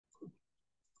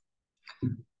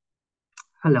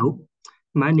Hello,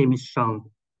 my name is Shang,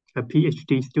 a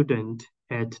PhD student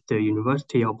at the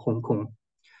University of Hong Kong.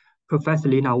 Professor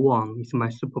Lina Wang is my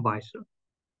supervisor.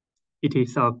 It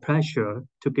is a pleasure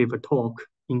to give a talk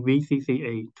in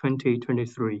VCCA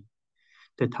 2023.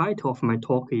 The title of my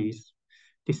talk is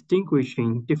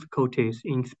Distinguishing Difficulties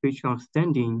in Speech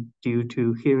Understanding Due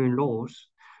to Hearing Loss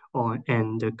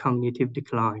and Cognitive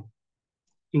Decline.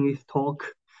 In this talk,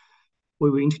 we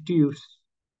will introduce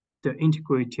the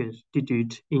Integrated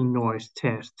Digit In-Noise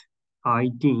Test,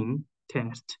 IDIN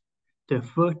test, the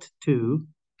first tool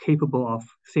capable of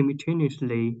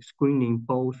simultaneously screening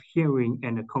both hearing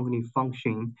and cognitive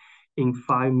function in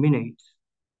 5 minutes.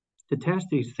 The test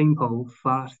is simple,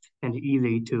 fast, and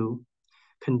easy to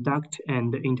conduct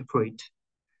and interpret.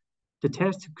 The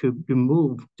test could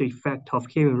remove the effect of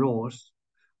hearing loss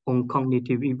on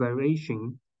cognitive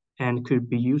evaluation and could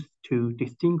be used to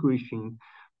distinguishing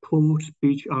poor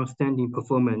speech understanding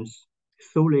performance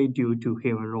solely due to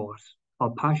hearing loss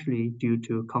or partially due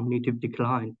to cognitive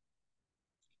decline.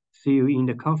 See you in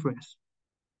the conference.